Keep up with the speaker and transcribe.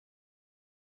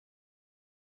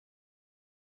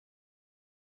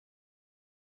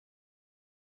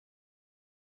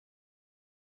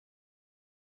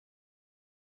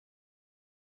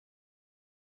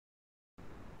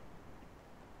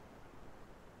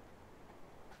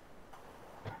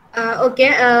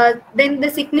Then the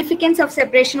significance of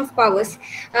separation of powers.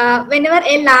 Whenever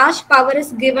a large power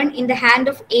is given in the hand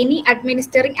of any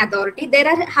administering authority, there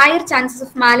are higher chances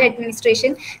of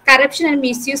maladministration, corruption, and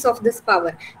misuse of this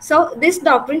power. So, this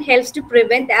doctrine helps to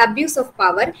prevent the abuse of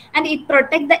power, and it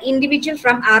protects the individual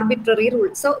from arbitrary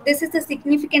rule. So, this is the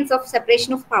significance of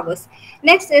separation of powers.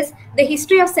 Next is the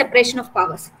history of separation of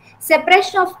powers.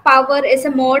 Separation of power is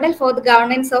a model for the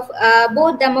governance of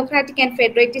both democratic and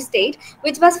federative state,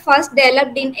 which was first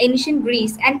developed in ancient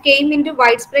Greece and came into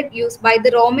widespread use by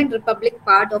the Roman Republic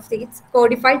part of its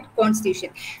codified constitution.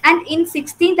 And in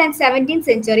 16th and 17th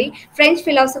century, French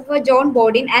philosopher John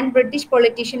Bodin and British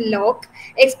politician Locke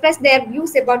expressed their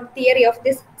views about the theory of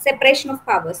this separation of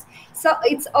powers. So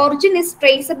its origin is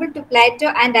traceable to Plato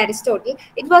and Aristotle.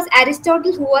 It was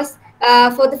Aristotle who was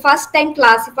for the first time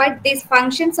classified these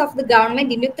functions of the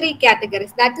government into three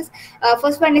categories. That is,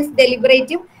 first one is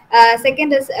deliberative,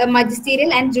 second is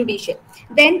magisterial and judicial.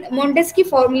 Then Montesquieu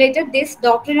formulated this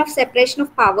doctrine of separation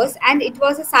of powers, and it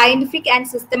was a scientific and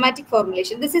systematic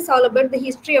formulation. This is all about the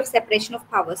history of separation of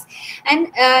powers.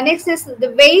 And next is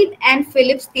the Wade and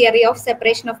Phillips theory of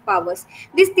separation of powers.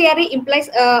 This theory implies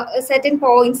certain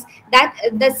points that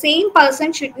the same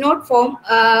person should not form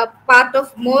part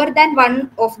of more than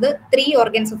one of the three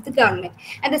organs of the government.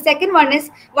 And the second one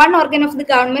is one organ of the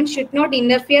government should not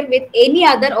interfere with any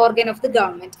other organ of the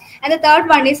government. And the third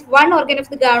one is one organ of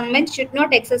the government should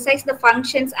not exercise the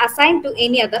functions assigned to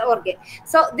any other organ.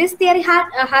 So this theory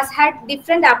has had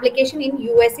different application in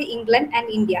USA, England, and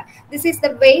India. This is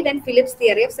the Wade and Phillips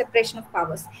theory of separation of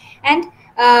powers. And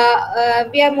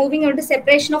we are moving on to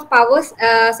separation of powers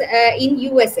in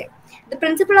USA. The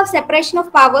principle of separation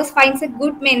of powers finds a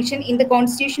good mention in the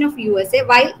Constitution of USA,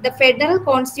 while the Federal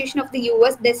Constitution of the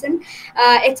US doesn't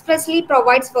expressly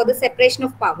provides for the separation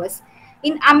of powers.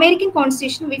 In American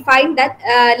Constitution, we find that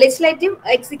legislative,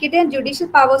 executive, and judicial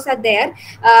powers are there.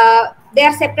 They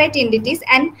are separate entities,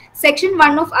 and Section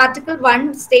 1 of Article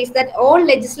 1 states that all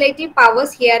legislative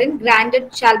powers herein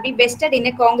granted shall be vested in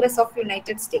a Congress of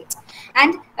United States.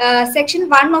 And Section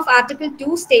 1 of Article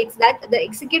 2 states that the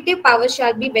executive powers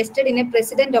shall be vested in a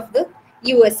President of the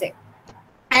USA.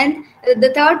 And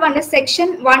the third one is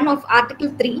Section 1 of Article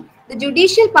 3. The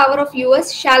judicial power of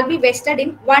US shall be vested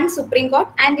in one Supreme Court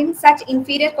and in such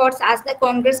inferior courts as the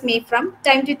Congress may from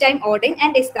time to time ordain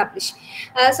and establish.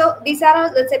 So these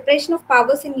are the separation of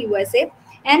powers in USA.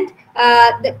 And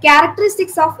the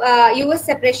characteristics of US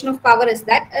separation of power is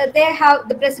that they have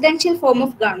the presidential form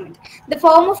of government. The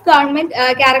form of government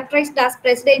characterized as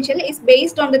presidential is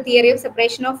based on the theory of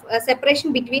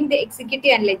separation between the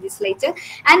executive and legislature,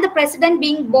 and the president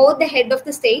being both the head of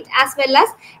the state as well as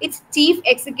its chief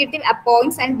executive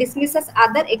appoints and dismisses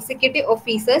other executive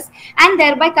officers and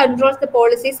thereby controls the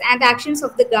policies and actions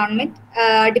of the government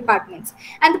departments.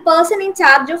 And the person in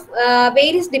charge of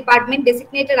various departments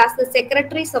designated as the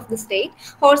secretaries of the state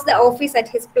holds the office at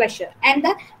his pleasure, and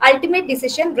the ultimate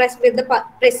decision rests with the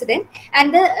president.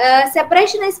 And the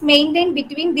separation is maintained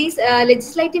between these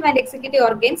legislative and executive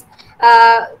organs,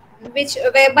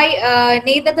 whereby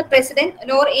neither the president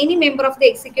nor any member of the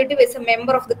executive is a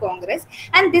member of the Congress.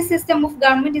 And this system of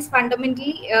government is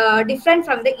fundamentally different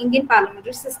from the Indian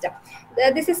parliamentary system.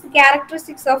 This is the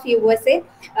characteristics of USA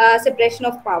separation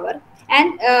of power.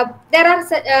 And there are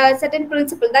certain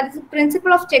principles, that is the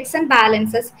principle of checks and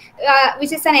balances,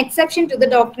 which is an exception to the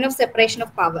doctrine of separation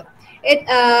of power.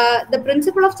 The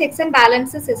principle of checks and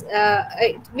balances is,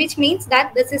 which means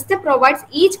that the system provides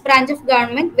each branch of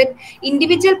government with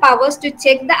individual powers to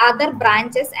check the other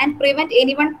branches and prevent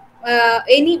any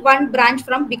one branch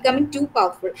from becoming too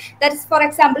powerful. That is, for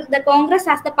example, the Congress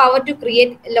has the power to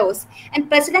create laws, and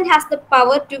President has the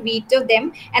power to veto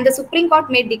them, and the Supreme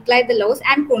Court may declare the laws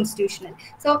unconstitutional.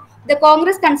 So the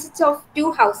Congress consists of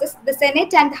two houses, the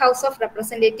Senate and the House of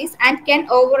Representatives, and can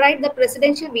override the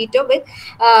presidential veto with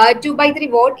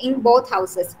 2/3 vote in both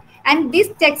houses. And this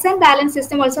checks and balance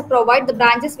system also provide the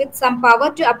branches with some power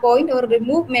to appoint or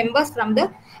remove members from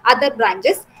the other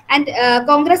branches. And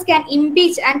Congress can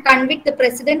impeach and convict the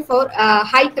president for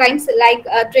high crimes like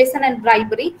treason and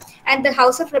bribery. And the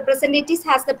House of Representatives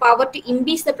has the power to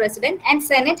impeach the president, and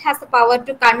Senate has the power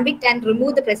to convict and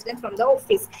remove the president from the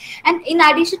office. And in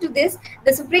addition to this,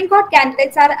 the Supreme Court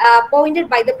candidates are appointed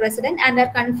by the president and are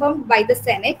confirmed by the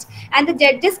Senate. And the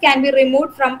judges can be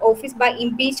removed from office by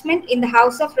impeachment in the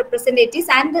House of Representatives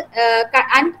and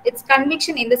its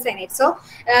conviction in the Senate. So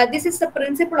this is the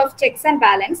principle of checks and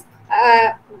balance.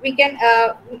 We can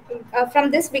from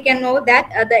this we can know that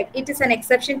it is an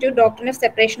exception to doctrine of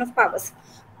separation of powers.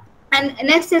 And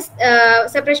next is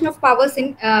separation of powers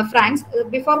in France.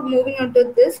 Before moving on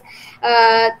to this,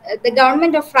 the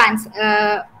government of France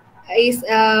is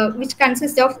which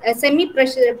consists of a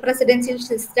semi-presidential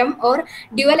system or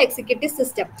dual executive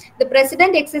system. The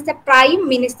president exists as prime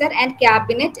minister and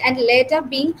cabinet, and later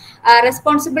being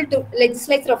responsible to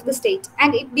legislature of the state.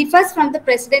 And it differs from the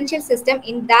presidential system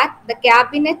in that the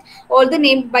cabinet, although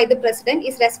named by the president,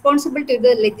 is responsible to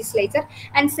the legislature,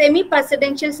 and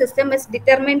semi-presidential system is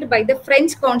determined by the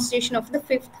French Constitution of the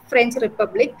Fifth French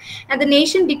Republic, and the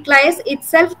nation declares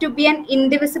itself to be an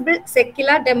indivisible,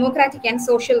 secular, democratic, and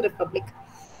social republic.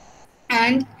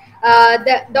 And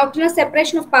the doctrine of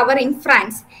separation of power in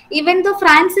France. Even though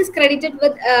France is credited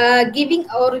with giving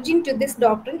origin to this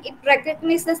doctrine, it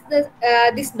recognizes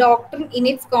this doctrine in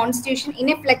its constitution in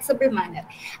a flexible manner.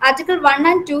 Article 1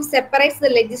 and 2 separates the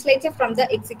legislature from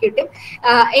the executive.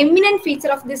 Eminent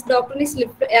feature of this doctrine is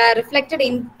reflected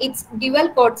in its dual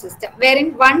court system,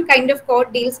 wherein one kind of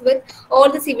court deals with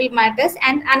all the civil matters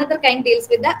and another kind deals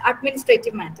with the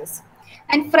administrative matters.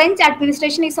 And French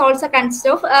administration is also consists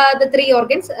of the three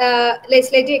organs: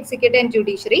 legislature, executive, and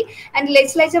judiciary. And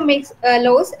legislature makes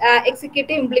laws,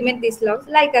 executive implement these laws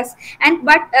like us. And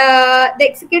but the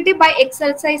executive, by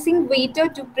exercising veto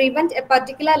to prevent a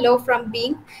particular law from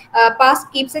being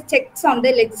passed, keeps a checks on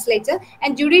the legislature.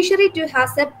 And judiciary too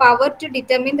has the power to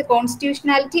determine the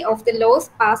constitutionality of the laws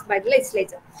passed by the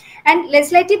legislature. And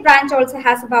legislative branch also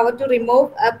has the power to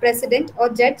remove a president or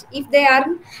judge if they are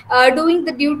doing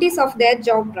the duties of their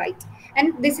job right.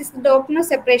 And this is the doctrine of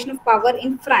separation of power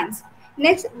in France.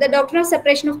 Next, the doctrine of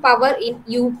separation of power in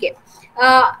UK.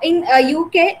 In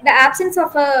UK, the absence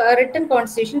of a written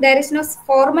constitution, there is no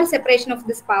formal separation of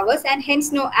these powers, and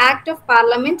hence no act of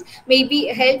parliament may be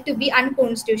held to be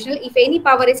unconstitutional if any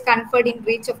power is conferred in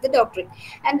breach of the doctrine.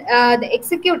 And the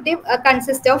executive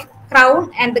consists of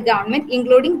crown and the government,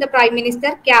 including the prime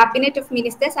minister, cabinet of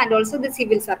ministers, and also the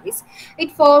civil service.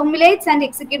 It formulates and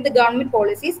executes the government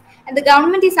policies, and the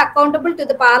government is accountable to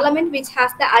the parliament, which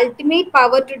has the ultimate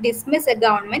power to dismiss a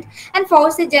government and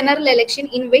force a general election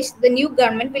in which the new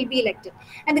government will be elected.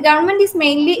 And the government is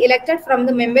mainly elected from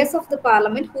the members of the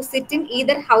parliament who sit in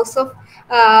either House of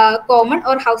Common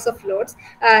or House of Lords.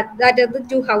 That are the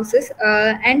two houses.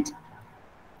 And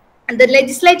the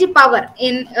legislative power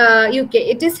in UK,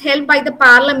 it is held by the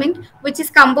Parliament, which is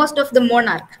composed of the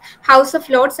monarch, House of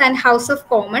Lords, and House of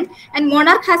Commons. And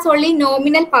monarch has only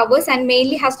nominal powers and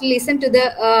mainly has to listen to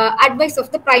the advice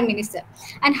of the Prime Minister.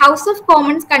 And House of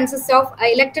Commons consists of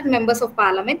elected members of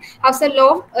Parliament. House of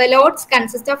Lords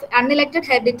consists of unelected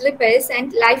hereditary peers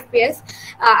and life peers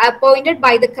appointed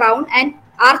by the Crown and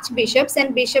archbishops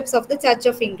and bishops of the Church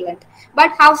of England.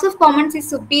 But House of Commons is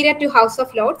superior to House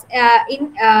of Lords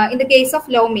in the case of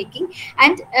lawmaking.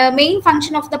 And main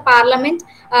function of the Parliament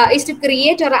is to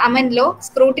create or amend law,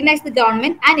 scrutinize the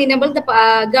government, and enable the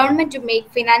government to make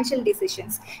financial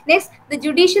decisions. Next, the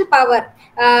judicial power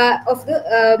of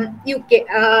the UK.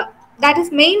 That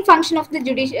is, main function of the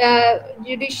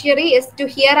judiciary is to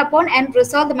hear upon and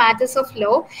resolve the matters of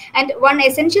law, and one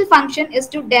essential function is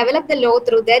to develop the law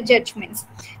through their judgments.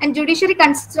 And judiciary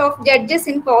consists of judges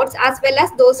in courts as well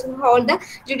as those who hold the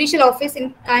judicial office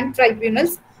in and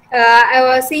tribunals.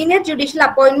 Senior judicial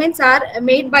appointments are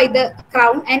made by the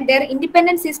Crown, and their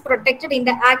independence is protected in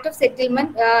the Act of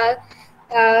Settlement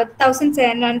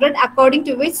 1700, according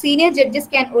to which senior judges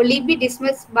can only be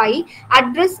dismissed by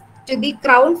address to the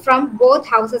Crown from both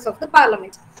houses of the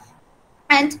Parliament.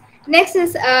 And next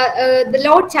is the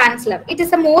Lord Chancellor. It is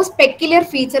the most peculiar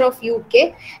feature of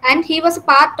UK, and he was a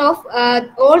part of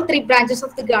all three branches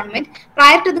of the government.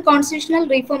 Prior to the Constitutional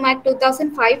Reform Act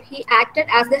 2005, he acted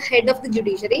as the head of the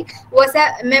judiciary, was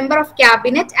a member of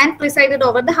cabinet, and presided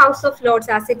over the House of Lords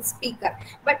as its speaker.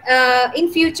 But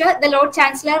in future, the Lord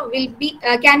Chancellor will be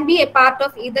can be a part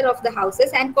of either of the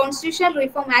houses. And Constitutional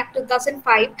Reform Act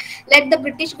 2005 led the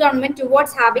British government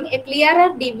towards having a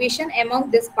clearer division among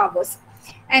these powers.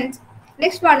 And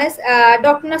next one is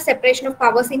doctrine of separation of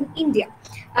powers in India.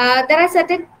 There are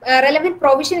certain relevant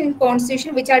provisions in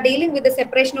Constitution which are dealing with the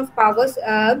separation of powers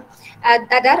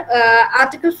that are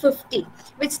Article 50,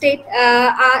 which state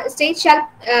shall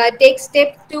take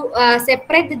steps to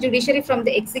separate the judiciary from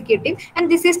the executive, and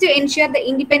this is to ensure the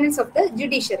independence of the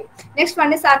judiciary. Next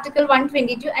one is Article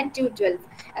 122 and 212.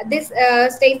 This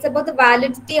states about the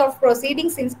validity of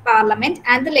proceedings in Parliament,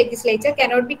 and the legislature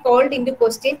cannot be called into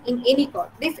question in any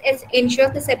court. This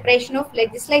ensures the separation of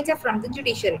legislature from the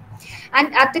judiciary.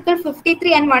 And Article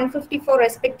 53 and 154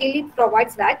 respectively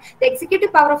provides that the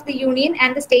executive power of the Union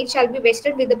and the state shall be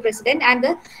vested with the President and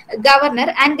the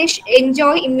Governor, and they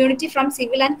enjoy immunity from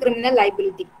civil and criminal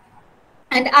liability.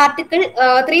 And Article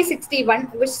 361,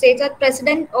 which states that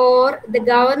President or the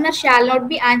Governor shall not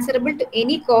be answerable to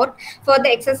any court for the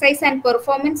exercise and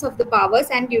performance of the powers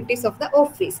and duties of the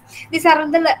office. These are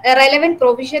the relevant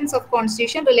provisions of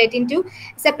Constitution relating to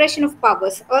separation of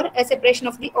powers or a separation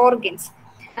of the organs.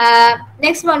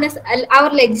 Next one is our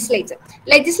legislature.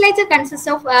 Legislature consists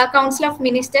of council of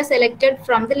ministers elected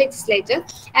from the legislature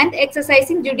and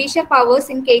exercising judicial powers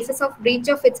in cases of breach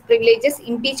of its privileges,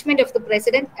 impeachment of the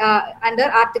president under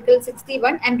Article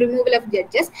 61, and removal of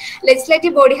judges.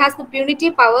 Legislative body has the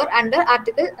punitive power under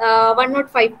Article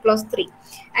 105 Clause 3.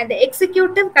 And the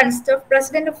executive consists of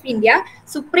President of India,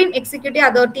 Supreme Executive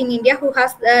Authority in India, who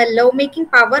has law-making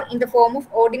power in the form of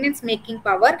ordinance-making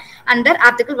power under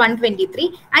Article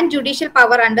 123, and judicial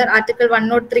power under Article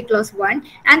 103 Clause 1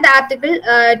 and the Article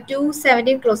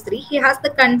 217 Clause 3. He has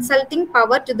the consulting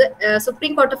power to the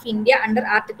Supreme Court of India under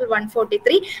Article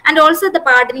 143, and also the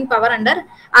pardoning power under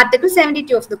Article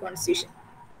 72 of the Constitution.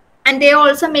 And they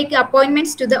also make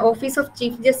appointments to the office of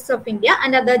Chief Justice of India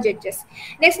and other judges.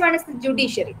 Next one is the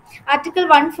judiciary. Article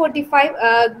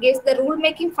 145 gives the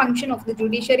rule-making function of the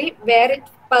judiciary, where it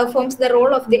performs the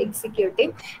role of the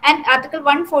executive. And Article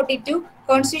 142,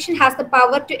 Constitution has the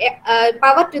power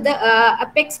to the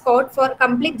apex court for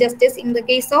complete justice in the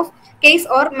case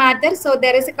or matter. So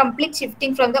there is a complete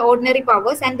shifting from the ordinary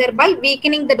powers, and thereby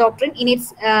weakening the doctrine in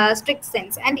its strict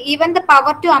sense. And even the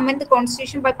power to amend the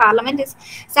Constitution by Parliament is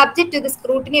subject to the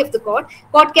scrutiny of the court.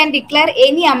 Court can declare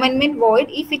any amendment void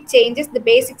if it changes the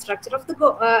basic structure of the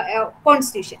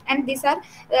Constitution. And these are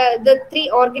the three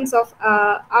organs of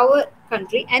our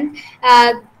country. And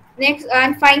next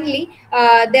and finally,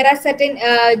 there are certain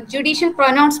judicial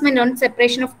pronouncement on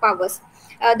separation of powers.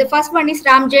 The first one is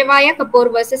Ramjevaya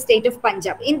Kapoor versus State of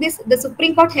Punjab. In this, the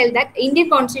Supreme Court held that Indian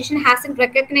Constitution hasn't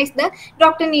recognized the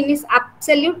doctrine in its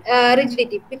absolute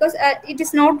rigidity, because it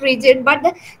is not rigid, but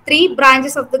the three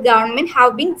branches of the government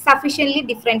have been sufficiently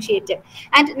differentiated.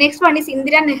 And next one is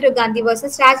Indira Nehru Gandhi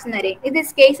versus Raj Nare. In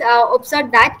this case,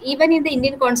 observed that even in the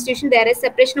Indian Constitution, there is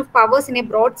separation of powers in a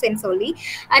broad sense only,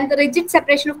 and the rigid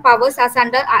separation of powers as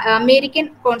under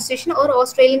American Constitution or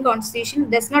Australian Constitution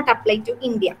does not apply to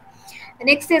India.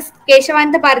 Next is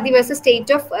Keshavananda Bharati versus State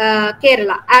of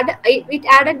Kerala. It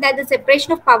added that the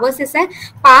separation of powers is a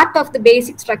part of the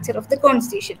basic structure of the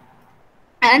Constitution.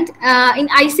 And in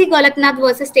IC Golaknath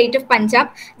versus State of Punjab,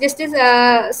 Justice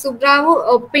Subravu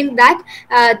opined that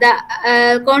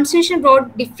the Constitution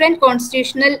brought different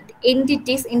constitutional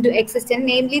entities into existence,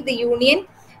 namely the Union,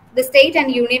 the state, and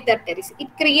union territories. It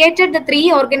created the three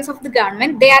organs of the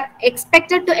government. They are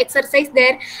expected to exercise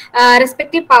their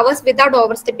respective powers without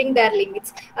overstepping their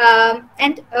limits.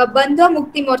 And Bandhu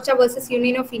Mukti Morcha versus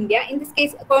Union of India. In this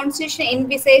case, Constitution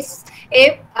envisages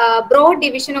a broad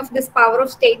division of this power of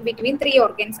state between three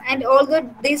organs. And although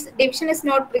this division is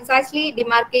not precisely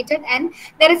demarcated, and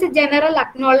there is a general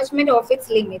acknowledgement of its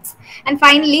limits. And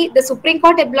finally, the Supreme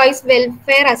Court Employees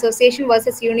Welfare Association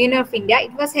versus Union of India.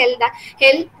 It was held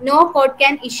no court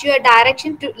can issue a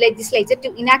direction to legislature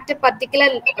to enact a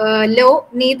particular law.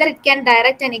 Neither it can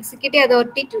direct an executive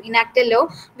authority to enact a law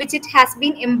which it has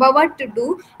been empowered to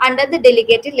do under the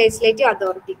delegated legislative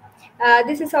authority.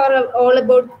 This is all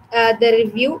about the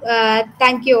review.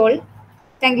 Thank you all.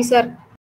 Thank you, sir.